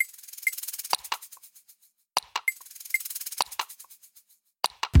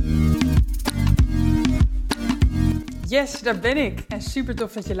Yes, daar ben ik en super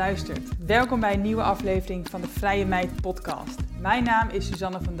tof dat je luistert. Welkom bij een nieuwe aflevering van de Vrije Meid podcast. Mijn naam is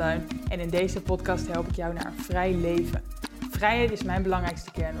Suzanne van Duin en in deze podcast help ik jou naar een vrij leven. Vrijheid is mijn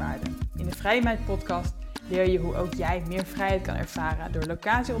belangrijkste kernwaarde. In de Vrije Meid podcast leer je hoe ook jij meer vrijheid kan ervaren door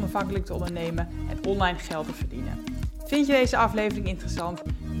locatie onafhankelijk te ondernemen en online geld te verdienen. Vind je deze aflevering interessant?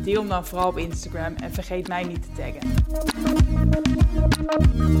 Deel hem dan vooral op Instagram en vergeet mij niet te taggen.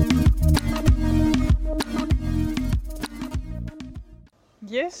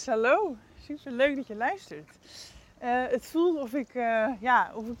 Yes, hallo. Super leuk dat je luistert. Het voelt of ik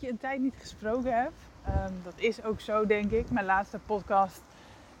je een tijd niet gesproken heb. Dat is ook zo, denk ik. Mijn laatste podcast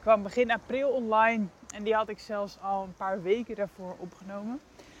kwam begin april online en die had ik zelfs al een paar weken daarvoor opgenomen.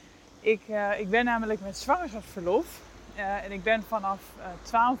 Ik ben namelijk met zwangerschapsverlof en ik ben vanaf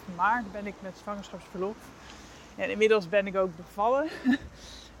 12 maart ben ik met zwangerschapsverlof. En inmiddels ben ik ook bevallen.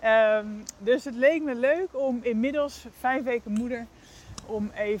 Dus het leek me leuk om inmiddels 5 weken moeder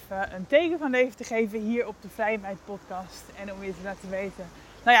om even een teken van leven te geven hier op de Vrije Meid podcast. En om je te laten weten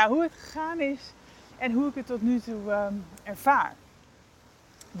hoe het gegaan is en hoe ik het tot nu toe ervaar.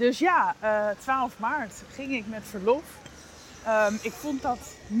 Dus 12 maart ging ik met verlof. Ik vond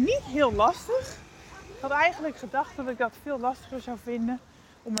dat niet heel lastig. Ik had eigenlijk gedacht dat ik dat veel lastiger zou vinden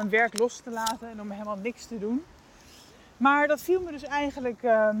om mijn werk los te laten en om helemaal niks te doen. Maar dat viel me dus eigenlijk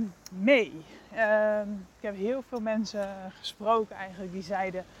mee. Ik heb heel veel mensen gesproken eigenlijk die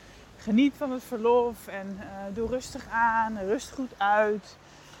zeiden: geniet van het verlof en doe rustig aan, rust goed uit.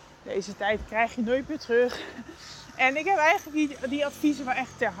 Deze tijd krijg je nooit meer terug. En ik heb eigenlijk die adviezen wel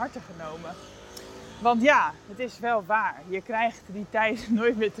echt ter harte genomen. Want ja, het is wel waar. Je krijgt die tijd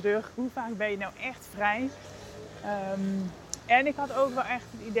nooit meer terug. Hoe vaak ben je nou echt vrij? En ik had ook wel echt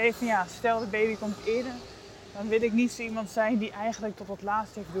het idee van stel de baby komt eerder. Dan wil ik niet zo iemand zijn die eigenlijk tot het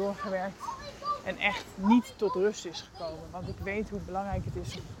laatst heeft doorgewerkt. En echt niet tot rust is gekomen. Want ik weet hoe belangrijk het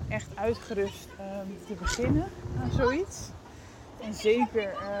is om echt uitgerust te beginnen aan zoiets. En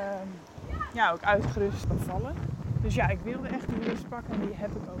zeker ook uitgerust bevallen. Dus ik wilde echt die rust pakken en die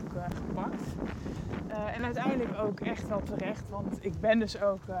heb ik ook gepakt. En uiteindelijk ook echt wel terecht. Want ik ben dus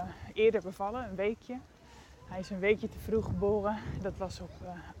ook eerder bevallen, een weekje. Hij is een weekje te vroeg geboren. Dat was op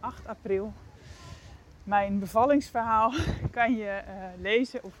 8 april. Mijn bevallingsverhaal kan je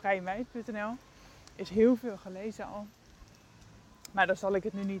lezen op vrijemeid.nl. Is heel veel gelezen al. Maar daar zal ik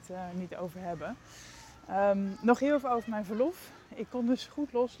het nu niet over hebben. Nog heel veel over mijn verlof. Ik kon dus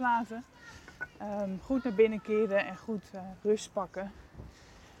goed loslaten. Goed naar binnen keren en goed rust pakken.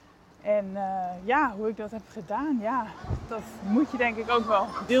 En hoe ik dat heb gedaan, dat moet je denk ik ook wel.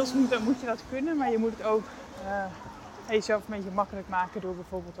 Deels moet je dat kunnen, maar je moet het ook jezelf een beetje makkelijk maken door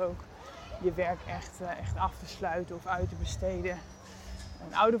bijvoorbeeld ook je werk echt af te sluiten of uit te besteden.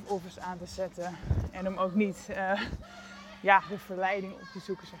 Een out of office aan te zetten. En om ook niet de verleiding op te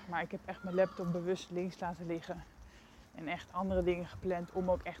zoeken, zeg maar. Ik heb echt mijn laptop bewust links laten liggen. En echt andere dingen gepland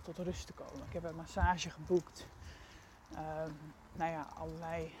om ook echt tot rust te komen. Ik heb een massage geboekt.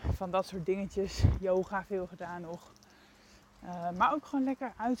 Allerlei van dat soort dingetjes. Yoga veel gedaan nog. Maar ook gewoon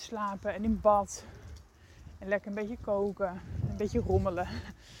lekker uitslapen en in bad. En lekker een beetje koken. Een beetje rommelen.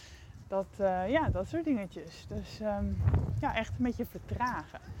 Dat soort dingetjes. Dus echt een beetje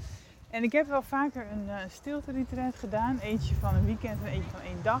vertragen. En ik heb wel vaker een stilte-retreat gedaan. Eentje van een weekend en eentje van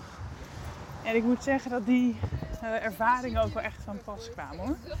 1 dag. En ik moet zeggen dat die ervaringen ook wel echt van pas kwamen,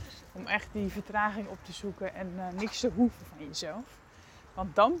 hoor. Om echt die vertraging op te zoeken en niks te hoeven van jezelf.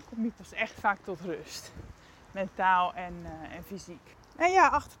 Want dan kom je pas echt vaak tot rust. Mentaal en fysiek.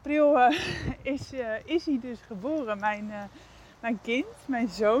 En 8 april is hij dus geboren. Mijn kind, mijn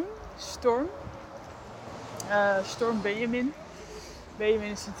zoon, Storm. Storm Benjamin.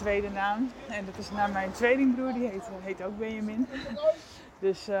 Benjamin is zijn tweede naam. En dat is naar mijn tweelingbroer, die heet ook Benjamin.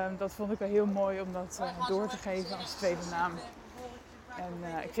 Dus dat vond ik wel heel mooi om dat door te geven als tweede naam.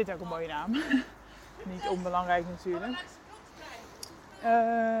 En ik vind het ook een mooie naam. Niet onbelangrijk natuurlijk.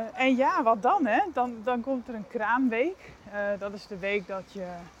 Wat dan, hè? Dan komt er een kraamweek. Dat is de week dat je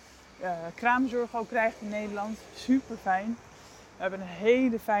kraamzorg ook krijgt in Nederland. Super fijn. We hebben een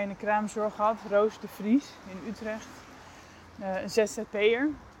hele fijne kraamzorg gehad. Roos de Vries in Utrecht. Een ZZP'er.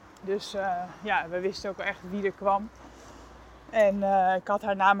 Dus we wisten ook wel echt wie er kwam. En ik had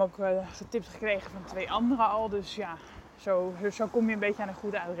haar naam ook getipt gekregen van 2 anderen al. Dus zo kom je een beetje aan de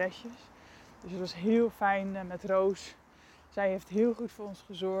goede adresjes. Dus het was heel fijn met Roos. Zij heeft heel goed voor ons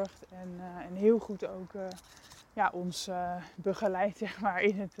gezorgd. En heel goed ook ons begeleid, zeg maar,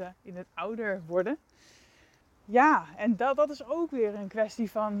 in het ouder worden. Ja, en dat is ook weer een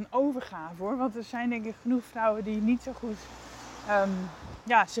kwestie van overgave, hoor. Want er zijn denk ik genoeg vrouwen die niet zo goed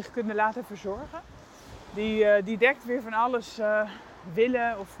zich kunnen laten verzorgen. Die dekt weer van alles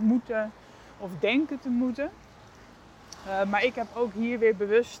willen of moeten of denken te moeten. Maar ik heb ook hier weer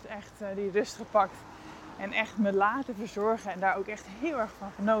bewust echt die rust gepakt. En echt me laten verzorgen en daar ook echt heel erg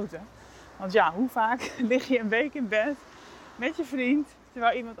van genoten. Want ja, hoe vaak lig je een week in bed met je vriend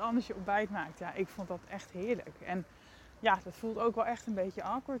terwijl iemand anders je ontbijt maakt? Ja, ik vond dat echt heerlijk. En ja, dat voelt ook wel echt een beetje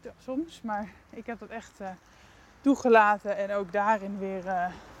awkward soms. Maar ik heb dat echt toegelaten en ook daarin weer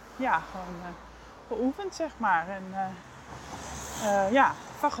gewoon geoefend, zeg maar. En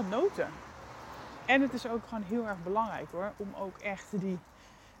van genoten. En het is ook gewoon heel erg belangrijk hoor, om ook echt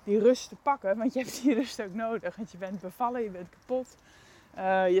die rust te pakken. Want je hebt die rust ook nodig. Want je bent bevallen, je bent kapot.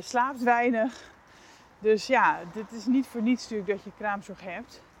 Je slaapt weinig. Dus ja, dit is niet voor niets natuurlijk dat je kraamzorg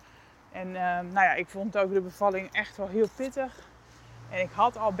hebt. En ik vond ook de bevalling echt wel heel pittig. En ik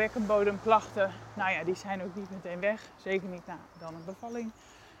had al bekkenbodemklachten. Nou ja, die zijn ook niet meteen weg. Zeker niet na dan een bevalling.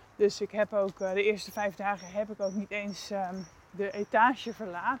 Dus ik heb ook de eerste 5 dagen heb ik ook niet eens de etage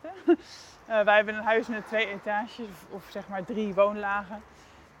verlaten. Wij hebben een huis met 2 etages of zeg maar 3 woonlagen.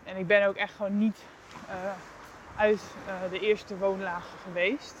 En ik ben ook echt gewoon niet uit de eerste woonlaag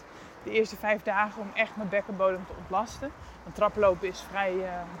geweest. De eerste 5 dagen om echt mijn bekkenbodem te ontlasten. Want traplopen is vrij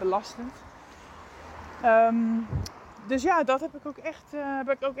belastend. Dus ja, dat heb ik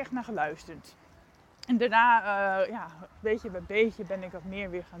ook echt naar geluisterd. En daarna, beetje bij beetje ben ik wat meer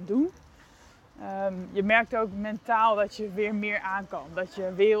weer gaan doen. Je merkt ook mentaal dat je weer meer aan kan. Dat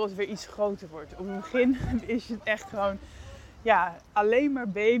je wereld weer iets groter wordt. Op het begin is het echt gewoon alleen maar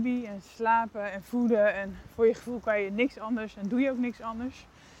baby en slapen en voeden. En voor je gevoel kan je niks anders en doe je ook niks anders.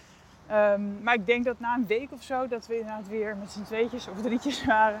 Maar ik denk dat na een week of zo, dat we inderdaad weer met z'n tweetjes of drietjes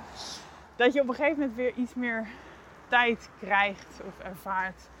waren. Dat je op een gegeven moment weer iets meer tijd krijgt of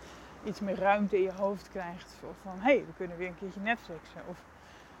ervaart. Iets meer ruimte in je hoofd krijgt. Of van, we kunnen weer een keertje Netflixen. Of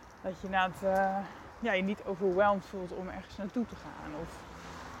dat je inderdaad je niet overweldigd voelt om ergens naartoe te gaan.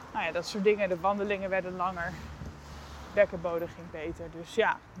 Of dat soort dingen. De wandelingen werden langer. Bekkenbodem ging beter. Dus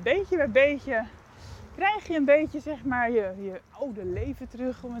ja, beetje bij beetje krijg je een beetje zeg maar je oude leven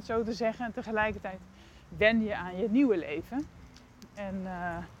terug, om het zo te zeggen. En tegelijkertijd wen je aan je nieuwe leven.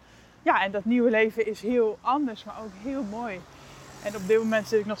 En dat nieuwe leven is heel anders, maar ook heel mooi. En op dit moment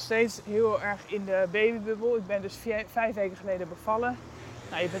zit ik nog steeds heel erg in de babybubbel. Ik ben dus 5 weken geleden bevallen.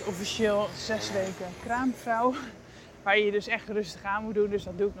 Nou, je bent officieel 6 weken kraamvrouw. Waar je dus echt rustig aan moet doen. Dus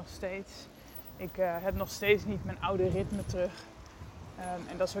dat doe ik nog steeds. Ik heb nog steeds niet mijn oude ritme terug.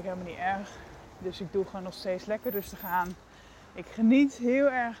 En dat is ook helemaal niet erg. Dus ik doe gewoon nog steeds lekker rustig aan. Ik geniet heel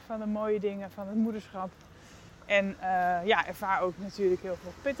erg van de mooie dingen van het moederschap. En ervaar ook natuurlijk heel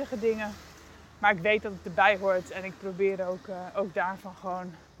veel pittige dingen. Maar ik weet dat het erbij hoort. En ik probeer ook daarvan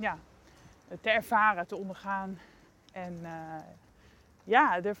gewoon te ervaren, te ondergaan. En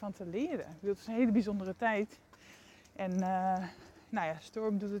ervan te leren. Ik bedoel, het is een hele bijzondere tijd. En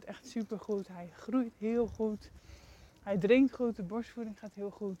Storm doet het echt supergoed. Hij groeit heel goed. Hij drinkt goed. De borstvoeding gaat heel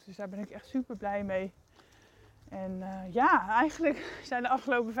goed. Dus daar ben ik echt super blij mee. En eigenlijk zijn de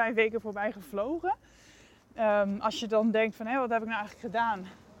afgelopen 5 weken voorbij gevlogen. Als je dan denkt van, wat heb ik nou eigenlijk gedaan?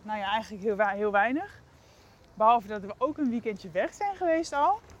 Nou ja, eigenlijk heel weinig. Behalve dat we ook een weekendje weg zijn geweest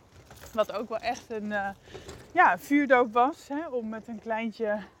al. Wat ook wel echt een vuurdoop was. Om met een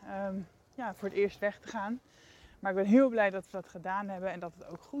kleintje voor het eerst weg te gaan. Maar ik ben heel blij dat we dat gedaan hebben. En dat het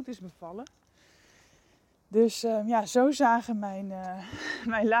ook goed is bevallen. Dus zo zagen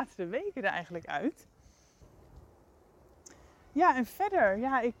mijn laatste weken er eigenlijk uit. Ja, en verder.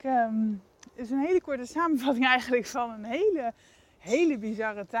 Het is een hele korte samenvatting eigenlijk van een hele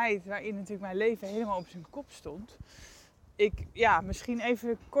bizarre tijd. Waarin natuurlijk mijn leven helemaal op zijn kop stond. Misschien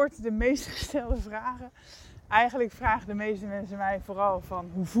even kort de meest gestelde vragen. Eigenlijk vragen de meeste mensen mij vooral van,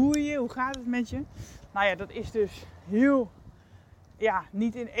 hoe voel je je? Hoe gaat het met je? Nou ja, dat is dus heel,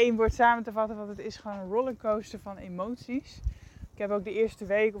 niet in 1 woord samen te vatten. Want het is gewoon een rollercoaster van emoties. Ik heb ook de eerste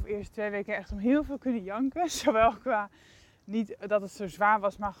week of eerste 2 weken echt om heel veel kunnen janken. Zowel qua, niet dat het zo zwaar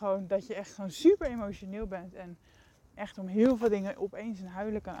was, maar gewoon dat je echt gewoon super emotioneel bent. En echt om heel veel dingen opeens in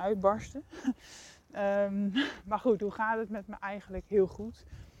huilen kan uitbarsten. Maar goed, hoe gaat het met me? Eigenlijk heel goed.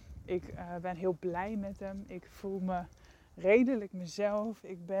 Ik ben heel blij met hem. Ik voel me redelijk mezelf.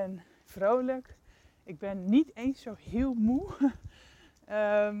 Ik ben vrolijk. Ik ben niet eens zo heel moe.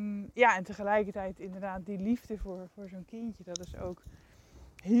 En tegelijkertijd inderdaad die liefde voor zo'n kindje. Dat is ook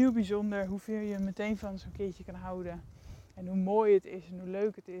heel bijzonder. Hoeveel je meteen van zo'n kindje kan houden. En hoe mooi het is en hoe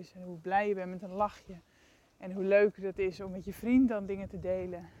leuk het is. En hoe blij je bent met een lachje. En hoe leuk het is om met je vriend dan dingen te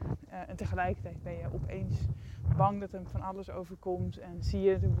delen. En tegelijkertijd ben je opeens bang dat hem van alles overkomt. En zie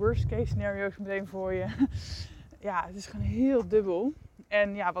je de worst case scenario's meteen voor je. Het is gewoon heel dubbel.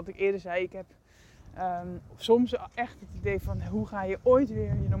 En wat ik eerder zei, ik heb Soms echt het idee van hoe ga je ooit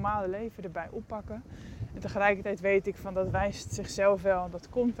weer je normale leven erbij oppakken. En tegelijkertijd weet ik van dat wijst zichzelf wel, dat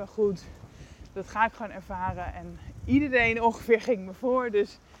komt wel goed. Dat ga ik gewoon ervaren en iedereen ongeveer ging me voor.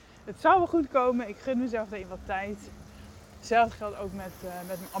 Dus het zou wel goed komen. Ik gun mezelf daarin wat tijd. Hetzelfde geldt ook met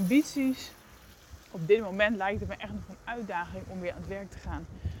mijn ambities. Op dit moment lijkt het me echt nog een uitdaging om weer aan het werk te gaan.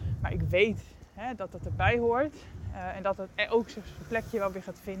 Maar ik weet dat dat erbij hoort. En dat het ook zijn plekje wel weer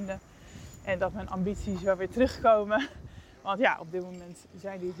gaat vinden. En dat mijn ambities wel weer terugkomen. Want ja, op dit moment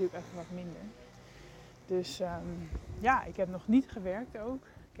zijn die natuurlijk even wat minder. Dus ik heb nog niet gewerkt ook.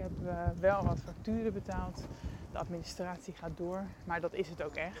 Ik heb wel wat facturen betaald. De administratie gaat door. Maar dat is het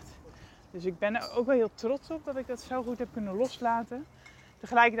ook echt. Dus ik ben er ook wel heel trots op dat ik dat zo goed heb kunnen loslaten.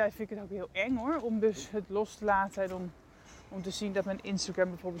 Tegelijkertijd vind ik het ook heel eng hoor. Om dus het los te laten. En om te zien dat mijn Instagram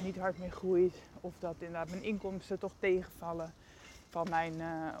bijvoorbeeld niet hard meer groeit. Of dat inderdaad mijn inkomsten toch tegenvallen van mijn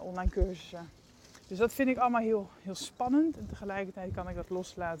online cursussen. Dus dat vind ik allemaal heel, heel spannend. En tegelijkertijd kan ik dat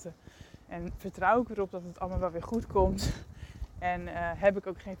loslaten. En vertrouw ik erop dat het allemaal wel weer goed komt. En heb ik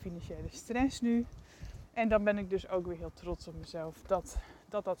ook geen financiële stress nu. En dan ben ik dus ook weer heel trots op mezelf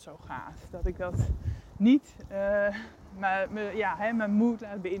dat zo gaat. Dat ik dat niet mijn moed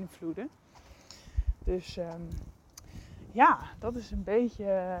laat beïnvloeden. Dus dat is een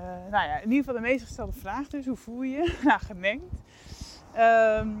beetje... in ieder geval de meest gestelde vraag dus. Hoe voel je je? Nou, gemengd.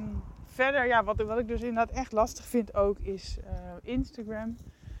 Verder, wat ik dus inderdaad echt lastig vind ook, is Instagram.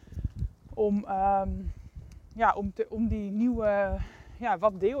 Om die nieuwe...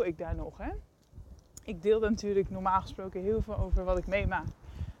 wat deel ik daar nog, hè? Ik deel natuurlijk normaal gesproken heel veel over wat ik meemaak.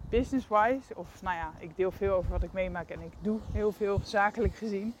 Business-wise. Ik deel veel over wat ik meemaak en ik doe heel veel zakelijk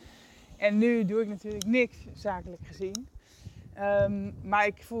gezien. En nu doe ik natuurlijk niks zakelijk gezien. Maar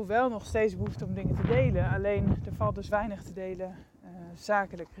ik voel wel nog steeds behoefte om dingen te delen. Alleen er valt dus weinig te delen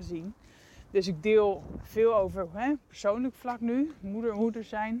zakelijk gezien. Dus ik deel veel over persoonlijk vlak nu. Moeder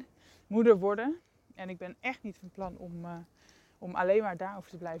zijn, moeder worden. En ik ben echt niet van plan om alleen maar daarover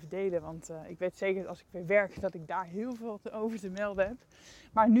te blijven delen. Want ik weet zeker dat als ik weer werk dat ik daar heel veel over te melden heb.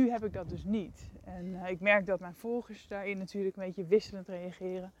 Maar nu heb ik dat dus niet. En ik merk dat mijn volgers daarin natuurlijk een beetje wisselend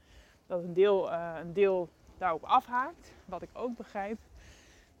reageren. Dat een deel daarop afhaakt, wat ik ook begrijp.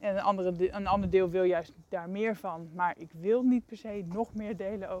 En een ander deel wil juist daar meer van. Maar ik wil niet per se nog meer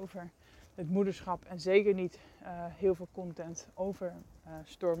delen over het moederschap. En zeker niet heel veel content over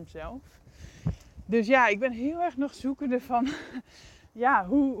Storm zelf. Dus ik ben heel erg nog zoekende van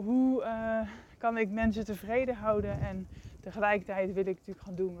hoe kan ik mensen tevreden houden. En tegelijkertijd wil ik natuurlijk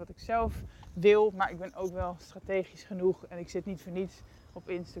gaan doen wat ik zelf wil. Maar ik ben ook wel strategisch genoeg en ik zit niet voor niets op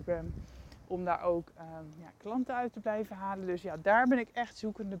Instagram. Om daar ook klanten uit te blijven halen. Dus daar ben ik echt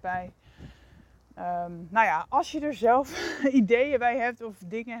zoekende bij. Als je er zelf ideeën bij hebt of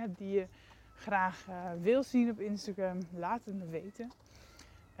dingen hebt die je graag wil zien op Instagram, laat het me weten.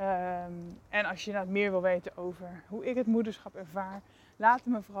 En als je meer wil weten over hoe ik het moederschap ervaar, laat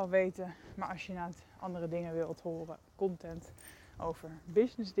het me vooral weten. Maar als je andere dingen wilt horen, content over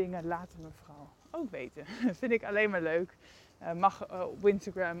business dingen, laat het me vooral ook weten. Dat vind ik alleen maar leuk. Mag op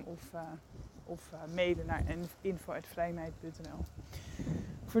Instagram of mailen naar info@vrijmeid.nl.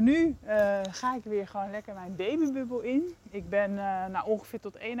 Voor nu ga ik weer gewoon lekker mijn babybubbel in. Ik ben ongeveer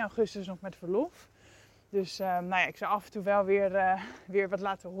tot 1 augustus nog met verlof. Dus ik zal af en toe wel weer wat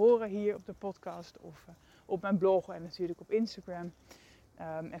laten horen hier op de podcast of op mijn blog en natuurlijk op Instagram.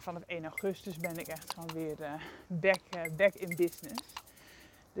 En vanaf 1 augustus ben ik echt gewoon weer back in business.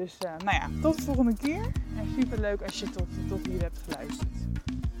 Dus tot de volgende keer. En super leuk als je tot hier hebt geluisterd.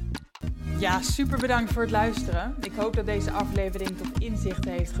 Ja, super bedankt voor het luisteren. Ik hoop dat deze aflevering tot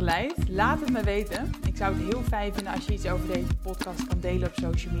inzichten heeft geleid. Laat het me weten. Ik zou het heel fijn vinden als je iets over deze podcast kan delen op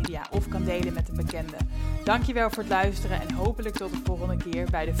social media of kan delen met een bekende. Dankjewel voor het luisteren en hopelijk tot de volgende keer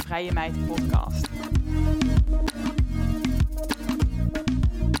bij de Vrije Meid podcast.